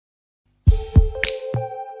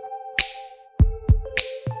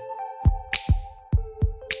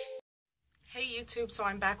YouTube, so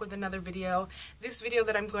I'm back with another video. This video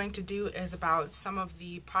that I'm going to do is about some of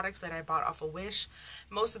the products that I bought off of Wish.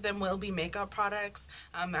 Most of them will be makeup products.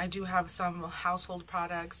 I do have some household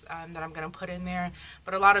products that I'm going to put in there,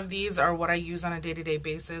 but a lot of these are what I use on a day-to-day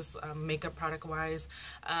basis, makeup product wise.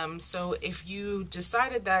 So if you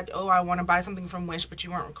decided that, oh, I want to buy something from Wish, but you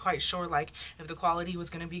weren't quite sure like if the quality was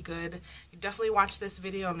going to be good, you definitely watch this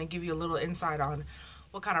video. I'm going to give you a little insight on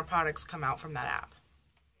what kind of products come out from that app.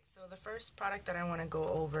 So the first product that I want to go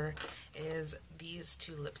over is these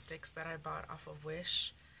two lipsticks that I bought off of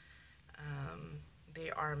Wish.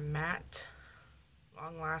 They are matte,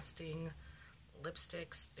 long-lasting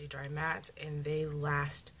lipsticks. They dry matte and they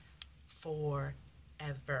last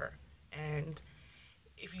forever. And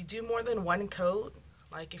if you do more than one coat,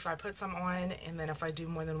 like if I put some on and then if I do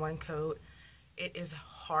more than one coat, it is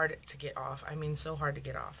hard to get off. I mean, so hard to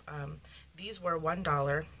get off. These were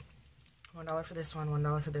 $1. $1 for this one,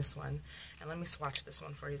 $1 for this one. And let me swatch this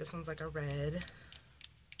one for you. This one's like a red.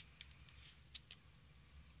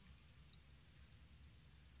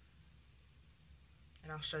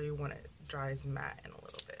 And I'll show you when it dries matte in a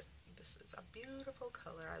little bit. This is a beautiful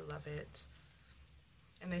color. I love it.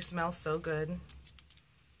 And they smell so good.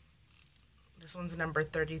 This one's number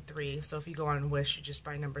 33. So if you go on Wish, you just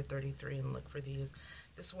buy number 33 and look for these.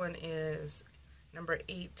 This one is number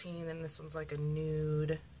 18, and this one's like a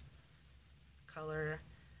nude color.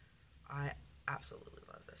 I absolutely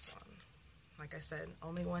love this one. Like I said,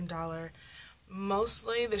 only $1.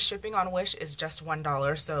 Mostly the shipping on Wish is just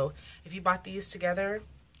 $1. So if you bought these together,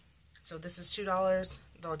 so this is $2,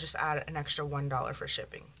 they'll just add an extra $1 for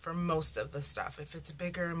shipping for most of the stuff. If it's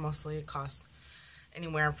bigger, mostly it costs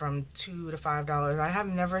anywhere from $2 to $5. I have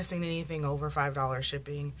never seen anything over $5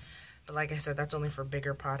 shipping, but like I said, that's only for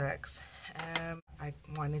bigger products. I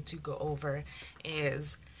wanted to go over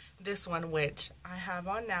is this one, which I have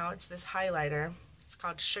on now. It's this highlighter. It's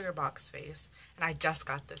called Sugar Box Face, and I just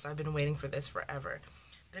got this. I've been waiting for this forever.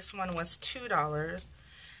 This one was $2.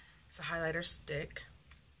 It's a highlighter stick,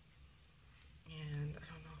 and I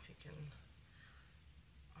don't know if you can,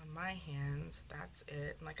 on my hand, that's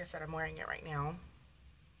it. And like I said, I'm wearing it right now.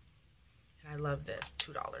 And I love this,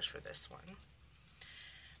 $2 for this one.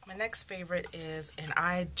 My next favorite is, and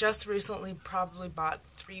I just recently probably bought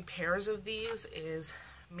 3 pairs of these, is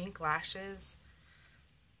Mink lashes.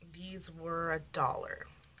 These were $1.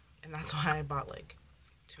 And that's why I bought like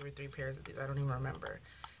 2 or 3 pairs of these. I don't even remember.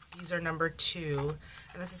 These are number 2.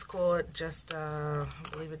 And this is cool. It just, I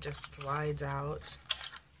believe it just slides out.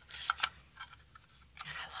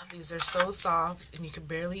 And I love these. They're so soft and you can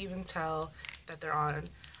barely even tell that they're on.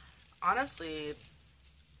 Honestly,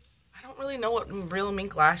 I don't really know what real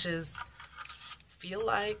Mink lashes feel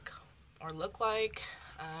like or look like,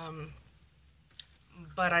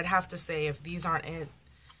 but I'd have to say if these aren't it,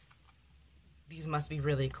 these must be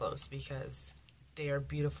really close because they are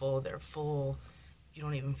beautiful, they're full, you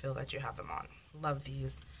don't even feel that you have them on. Love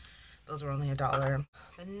these. Those were only $1.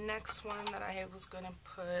 The next one that I was going to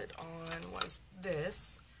put on was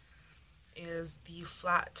this, is the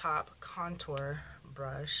flat top contour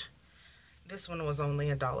brush. This one was only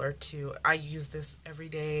 $1 too. I use this every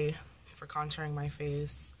day for contouring my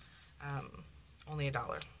face. Only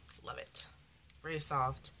 $1. Love it. Very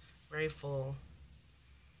soft, very full.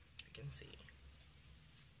 You can see.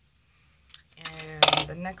 And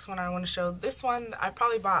the next one I want to show, this one I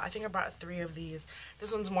probably bought, I think I bought 3 of these.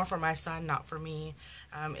 This one's more for my son, not for me.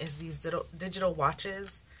 Is these digital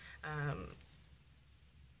watches.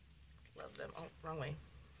 Love them. Oh, wrong way.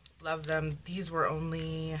 Love them. These were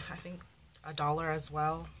only, I think, $1 as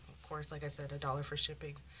well. Of course, like I said, $1 for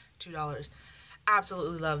shipping, $2.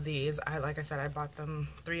 Absolutely love these. Like I said, I bought them,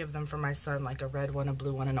 3 of them for my son, like a red one, a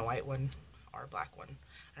blue one, and a white one, or a black one.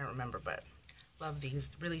 I don't remember, but love these.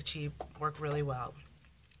 Really cheap, work really well.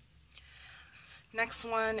 Next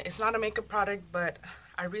one, it's not a makeup product, but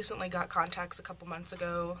I recently got contacts a couple months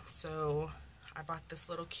ago, so I bought this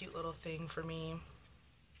little cute little thing for me.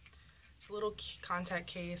 It's a little contact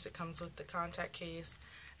case. It comes with the contact case,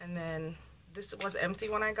 and then this was empty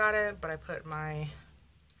when I got it, but I put my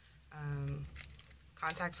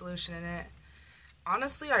contact solution in it.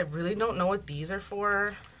 Honestly, I really don't know what these are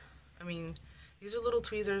for. I mean, these are little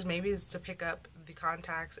tweezers. Maybe it's to pick up the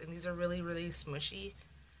contacts, and these are really, really smushy.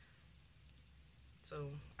 So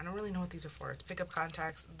I don't really know what these are for. To pick up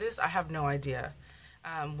contacts. This, I have no idea.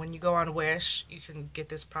 When you go on Wish, you can get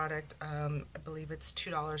this product. I believe it's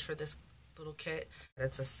 $2 for this little kit.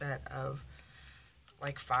 It's a set of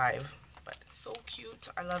like 5, but it's so cute.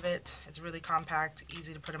 I love it. It's really compact,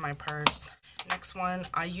 easy to put in my purse. Next one,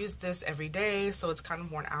 I use this every day, so it's kind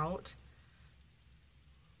of worn out.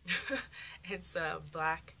 It's a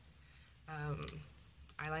black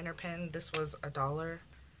eyeliner pen. This was $1.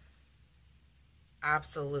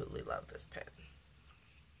 Absolutely love this pen.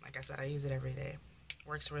 Like I said, I use it every day.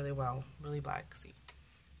 Works really well, really black. See,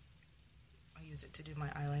 I use it to do my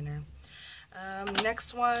eyeliner.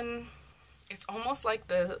 Next one, it's almost like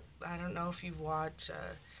I don't know if you've watched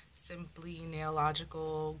Simply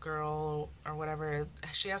Nailogical Girl or whatever.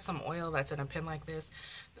 She has some oil that's in a pen like this.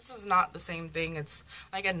 This is not the same thing. It's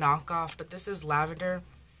like a knockoff, but this is lavender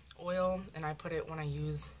oil, and I put it when I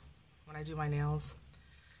do my nails.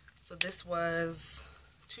 So this was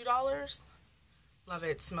 $2. Love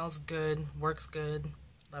it. Smells good. Works good.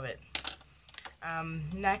 Love it.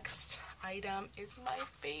 Next item is my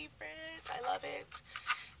favorite. I love it.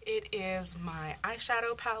 It is my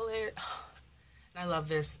eyeshadow palette. And I love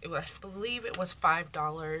this. I believe it was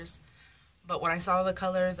 $5. But when I saw the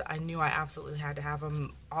colors, I knew I absolutely had to have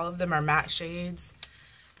them. All of them are matte shades.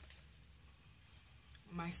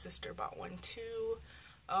 My sister bought one too.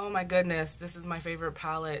 Oh my goodness. This is my favorite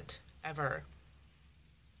palette ever.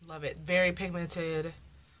 Love it. Very pigmented.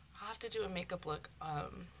 I'll have to do a makeup look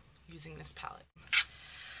using this palette.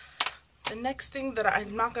 The next thing that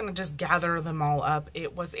I'm not going to just gather them all up.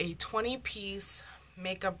 It was a 20-piece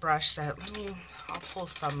makeup brush set. I'll pull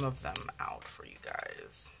some of them out for you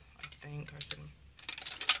guys. I think I can.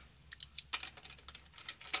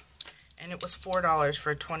 And it was $4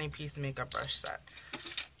 for a 20-piece makeup brush set,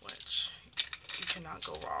 which you cannot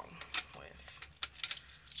go wrong with.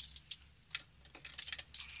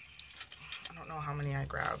 I don't know how many I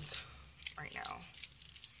grabbed right now.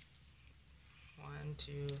 1,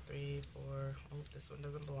 2, 3, 4. Oh, this one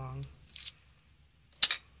doesn't belong.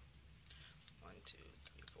 1, 2,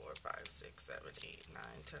 3, 4, 5, 6, 7, 8, 9,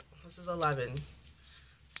 10. This is 11.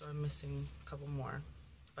 So I'm missing a couple more.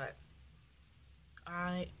 But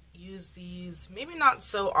I use these maybe not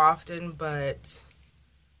so often, but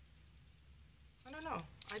I don't know.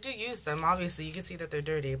 I do use them. Obviously, you can see that they're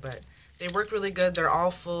dirty, but they work really good. They're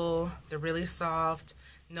all full. They're really soft.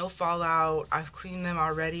 No fallout. I've cleaned them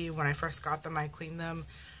already. When I first got them, I cleaned them.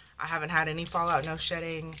 I haven't had any fallout, no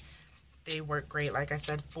shedding. They work great. Like I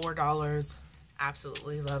said, $4.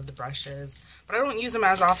 Absolutely love the brushes. But I don't use them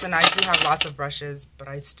as often. I do have lots of brushes, but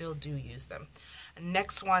I still do use them. And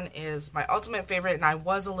next one is my ultimate favorite, and I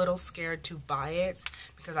was a little scared to buy it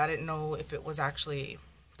because I didn't know if it was actually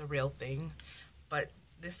the real thing. But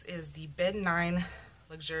this is the Ben 9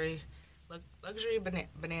 Luxury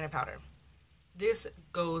Banana Powder. This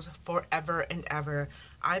goes forever and ever.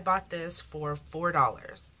 I bought this for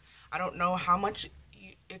 $4. I don't know how much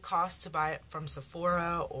it costs to buy it from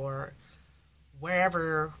Sephora or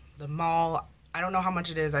wherever, the mall. I don't know how much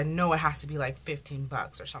it is. I know it has to be like 15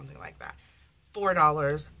 bucks or something like that.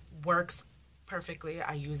 $4 works perfectly.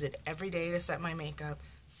 I use it every day to set my makeup.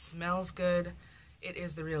 Smells good. It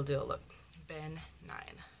is the real deal. Look, Ben 9.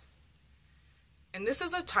 And this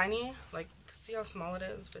is a tiny, like, see how small it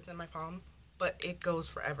is? Fits in my palm. But it goes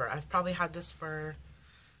forever. I've probably had this for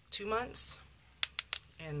 2 months,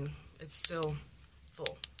 and it's still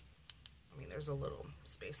full. I mean, there's a little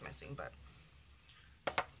space missing, but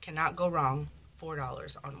cannot go wrong.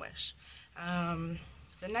 $4 on Wish.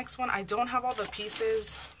 The next one, I don't have all the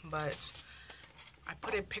pieces, but I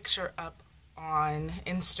put a picture up on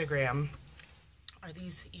Instagram. Are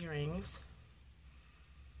these earrings?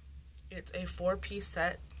 It's a 4-piece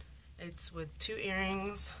set. It's with 2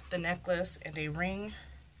 earrings, the necklace, and a ring.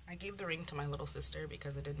 I gave the ring to my little sister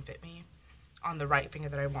because it didn't fit me on the right finger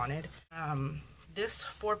that I wanted. This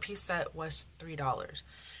 4-piece set was $3.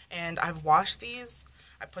 And I've washed these.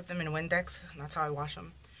 I put them in Windex, and that's how I wash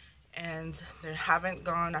them. And they haven't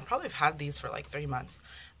gone, I probably have had these for like 3 months.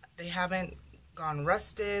 They haven't gone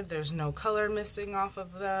rusted. There's no color missing off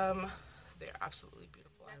of them. They're absolutely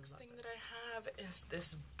beautiful. Next thing that I have is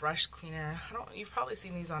this brush cleaner. You've probably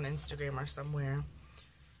seen these on Instagram or somewhere.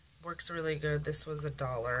 Works really good. This was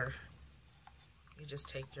 $1. You just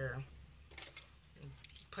take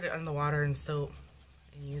put it in the water and soap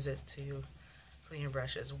and use it to clean your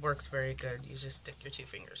brushes. Works very good. You just stick your 2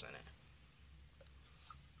 fingers in it.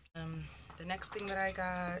 The next thing that I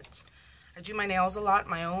got, I do my nails a lot,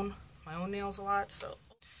 my own nails a lot. So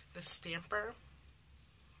the stamper.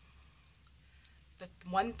 The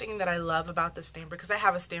one thing that I love about the stamper, because I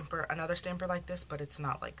have another stamper like this, but it's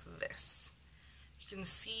not like this. You can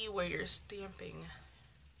see where you're stamping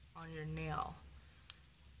on your nail.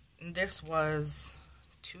 And this was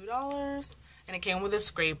 $2, and it came with a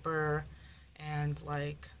scraper, and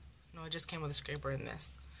like, no, it just came with a scraper in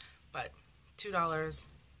this. But $2,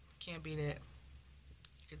 can't beat it.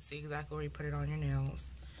 You can see exactly where you put it on your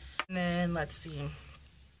nails. And then let's see,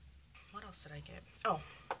 what else did I get? Oh,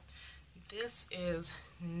 This is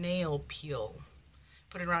nail peel.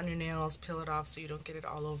 Put it around your nails, peel it off so you don't get it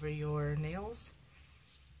all over your nails.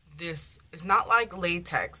 This is not like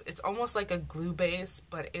latex. It's almost like a glue base,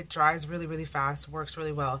 but it dries really, really fast, works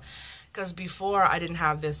really well. Because before I didn't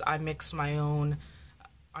have this, I mixed my own,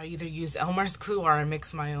 I either used Elmer's glue or I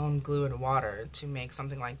mixed my own glue and water to make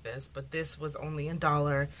something like this. But this was only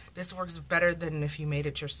 $1. This works better than if you made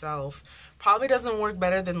it yourself. Probably doesn't work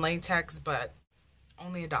better than latex, but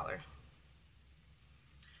only $1.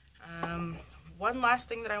 One last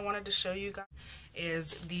thing that I wanted to show you guys is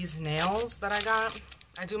these nails that I got.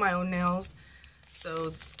 I do my own nails.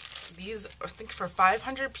 So these, I think for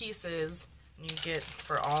 500 pieces, you get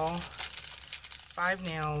for all 5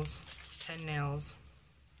 nails, 10 nails.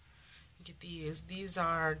 You get these. These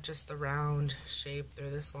are just the round shape. They're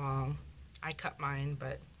this long. I cut mine,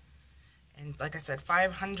 and like I said,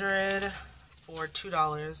 500 for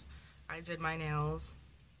 $2. I did my nails.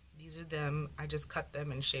 These are them. I just cut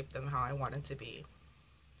them and shaped them how I wanted to be.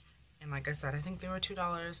 And like I said, I think they were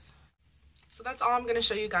 $2. So that's all I'm going to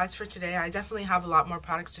show you guys for today. I definitely have a lot more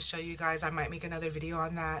products to show you guys. I might make another video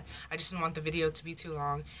on that. I just didn't want the video to be too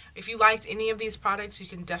long. If you liked any of these products, you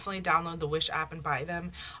can definitely download the Wish app and buy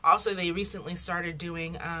them. Also, they recently started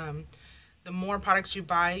doing the more products you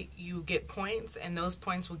buy, you get points, and those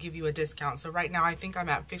points will give you a discount. So right now, I think I'm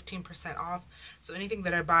at 15% off. So anything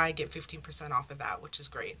that I buy, I get 15% off of that, which is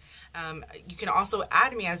great. You can also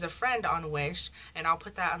add me as a friend on Wish, and I'll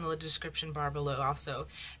put that in the description bar below also.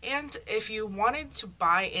 And if you wanted to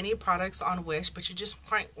buy any products on Wish, but you just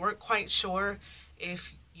weren't quite sure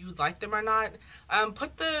if you like them or not,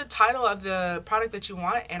 put the title of the product that you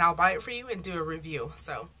want, and I'll buy it for you and do a review.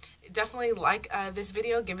 So definitely like this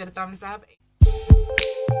video, give it a thumbs up.